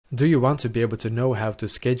Do you want to be able to know how to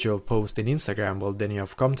schedule posts in Instagram? Well, then you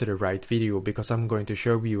have come to the right video, because I'm going to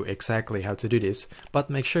show you exactly how to do this, but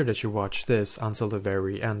make sure that you watch this until the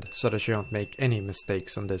very end so that you don't make any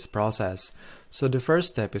mistakes in this process. So the first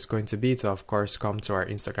step is going to be to, of course, come to our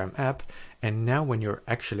Instagram app. And now when you're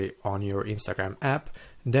actually on your Instagram app,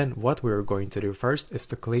 then what we're going to do first is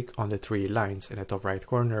to click on the three lines in the top right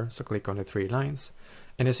corner. So click on the three lines.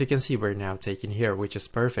 And as you can see, we're now taken here, which is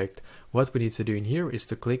perfect. What we need to do in here is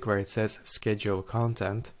to click where it says schedule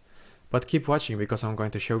content. But keep watching, because I'm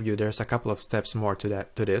going to show you there's a couple of steps more to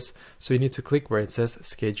this. So you need to click where it says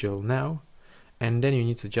schedule now. And then you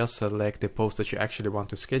need to just select the post that you actually want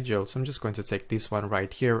to schedule. So I'm just going to take this one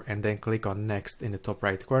right here and then click on next in the top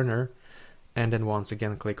right corner. And then once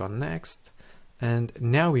again, click on next. And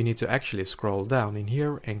now we need to actually scroll down in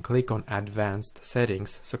here and click on advanced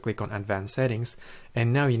settings. So click on advanced settings.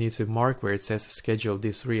 And now you need to mark where it says schedule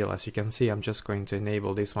this reel. As you can see, I'm just going to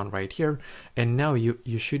enable this one right here. And now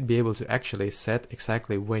you should be able to actually set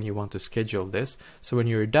exactly when you want to schedule this. So when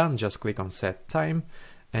you're done, just click on set time.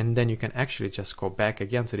 And then you can actually just go back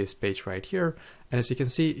again to this page right here. And as you can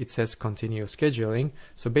see, it says continue scheduling.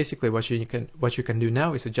 So basically what you can do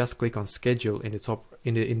now is to just click on schedule in the top,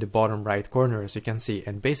 in the bottom right corner, as you can see.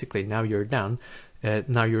 And basically now you're done.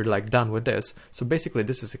 Now you're like done with this. So basically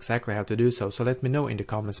this is exactly how to do so. So let me know in the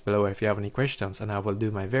comments below if you have any questions, and I will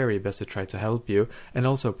do my very best to try to help you. And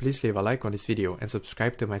also please leave a like on this video and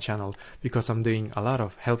subscribe to my channel, because I'm doing a lot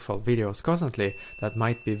of helpful videos constantly that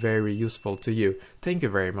might be very useful to you. Thank you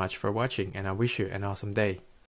very much for watching, and I wish you an awesome day.